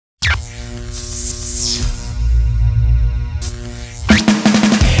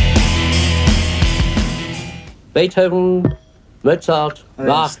Beethoven, Mozart,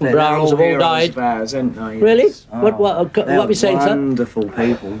 Bach and Brahms have all died. Ours, aren't they? Really? Yes. What are we saying, sir? Wonderful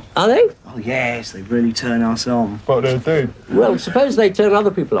people. Are they? Oh yes, they really turn us on. What do they do? Well, suppose they turn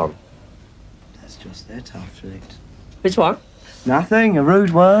other people on. That's just their tough tricks. Which one? Nothing, a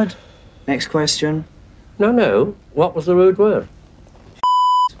rude word. Next question. No. What was the rude word?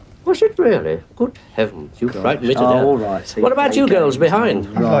 Was it really? Good heavens, you frightened me to death. All right. So what about you girls behind?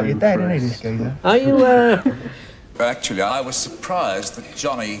 That's like your dad, isn't he, this geezer? Are you, Actually, I was surprised that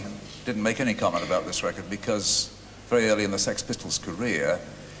Johnny didn't make any comment about this record because very early in the Sex Pistols' career,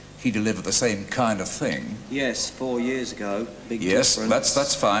 he delivered the same kind of thing. Yes, 4 years ago. Big yes, difference.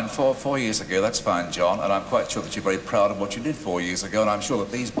 that's fine. Four years ago, that's fine, John. And I'm quite sure that you're very proud of what you did 4 years ago, and I'm sure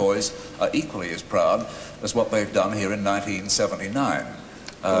that these boys are equally as proud as what they've done here in 1979.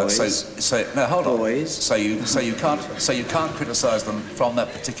 No, hold on. Boys. So you can't criticise them from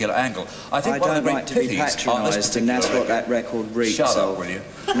that particular angle. I think one of the great like to be pities on this patronised, and that's what that record reeks Shut of. up, will you?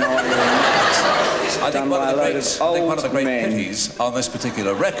 No, I will not. It's I think done one by of a load of old one of the great men. pities on this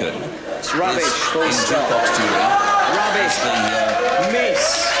particular record It's rubbish, full is stop. jukebox dueling. Rubbish. Miss.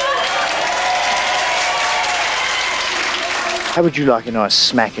 How would you like a nice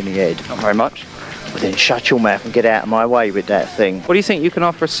smack in the head? Not very much. Well, then shut your mouth and get out of my way with that thing. What do you think you can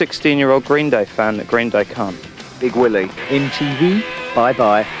offer a 16-year-old Green Day fan that Green Day can't? Big Willie. MTV,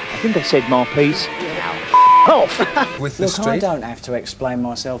 bye-bye. I think I said my piece. Off! With the Look, street? I don't have to explain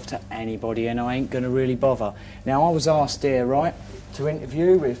myself to anybody, and I ain't going to really bother. Now, I was asked here, right, to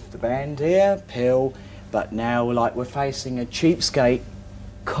interview with the band here, Pill, but now, like, we're facing a cheapskate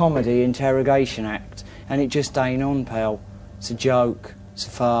comedy interrogation act, and it just ain't on, pal. It's a joke. It's a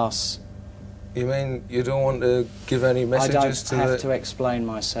farce. You mean you don't want to give any messages to I don't have to explain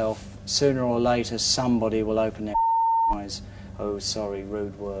myself. Sooner or later, somebody will open their eyes. Oh, sorry,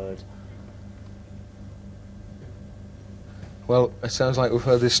 rude word. Well, it sounds like we've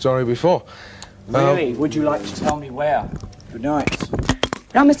heard this story before. Really? Would you like to tell me where? Good night.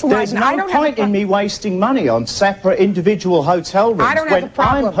 Now, Mr. There's Lydon, I no don't point have in me wasting money on separate individual hotel rooms I don't have when a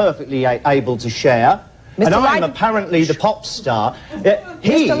problem. I'm perfectly able to share. Mr. And I'm Lydon. apparently the pop star.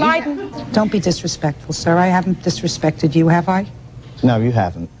 Mr. Lydon, don't be disrespectful, sir. I haven't disrespected you, have I? No, you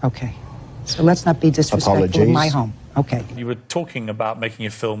haven't. Okay. So let's not be disrespectful in my Apologies. home. Okay. You were talking about making a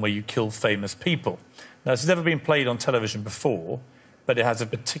film where you kill famous people. Now, this has never been played on television before, but it has a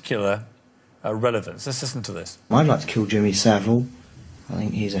particular relevance. Let's listen to this. I'd like to kill Jimmy Savile. I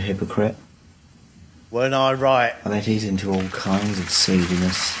think he's a hypocrite. Weren't I right? I bet he's into all kinds of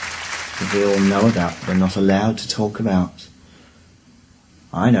seediness that we all know about but are not allowed to talk about.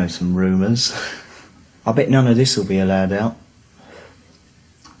 I know some rumours. I bet none of this will be allowed out.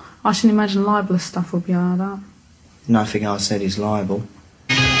 I should imagine libelous stuff will be allowed out. Nothing I said is liable.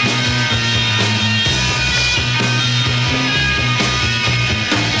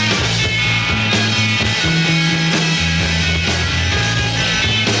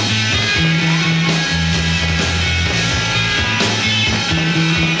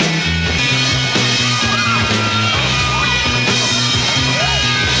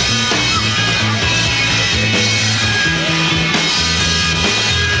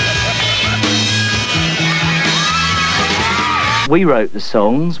 We wrote the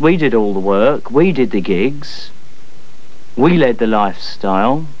songs, we did all the work, we did the gigs, we led the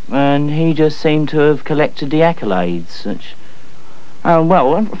lifestyle, and he just seemed to have collected the accolades. Which,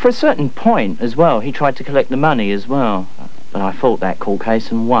 well, for a certain point as well, he tried to collect the money as well. But I fought that court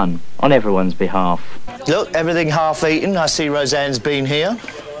case and won, on everyone's behalf. Look, everything half-eaten. I see Roseanne's been here.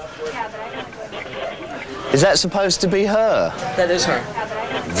 Is that supposed to be her? That is her.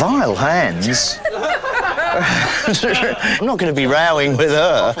 Vile hands. I'm not going to be rowing with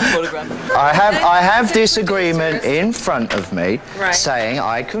her. I have this agreement in front of me saying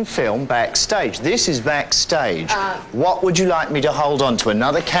I can film backstage. This is backstage. What would you like me to hold on to?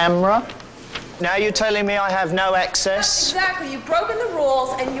 Another camera? Now you're telling me I have no access? Exactly. You've broken the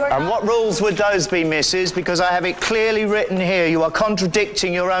rules and you're And what rules would those be, missus? Because I have it clearly written here. You are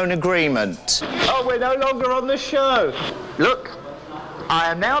contradicting your own agreement. Oh, we're no longer on the show. Look. I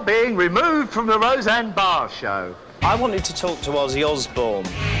am now being removed from the Roseanne Barr show. I wanted to talk to Ozzy Osbourne.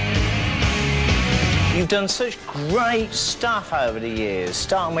 You've done such great stuff over the years,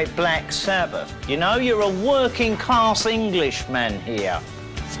 starting with Black Sabbath. You know, you're a working-class Englishman here.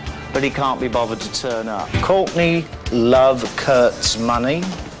 But he can't be bothered to turn up. Courtney Love Kurt's money.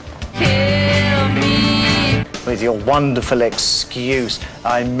 Kill me. With your wonderful excuse,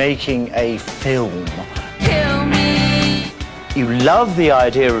 I'm making a film. Kill me. You love the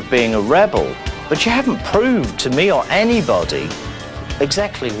idea of being a rebel, but you haven't proved to me or anybody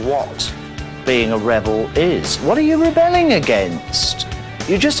exactly what being a rebel is. What are you rebelling against?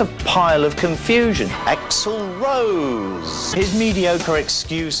 You're just a pile of confusion. Axl Rose. His mediocre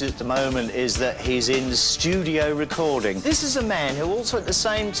excuse at the moment is that he's in studio recording. This is a man who also at the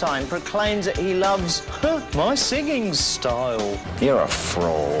same time proclaims that he loves my singing style. You're a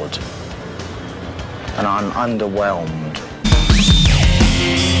fraud. And I'm underwhelmed.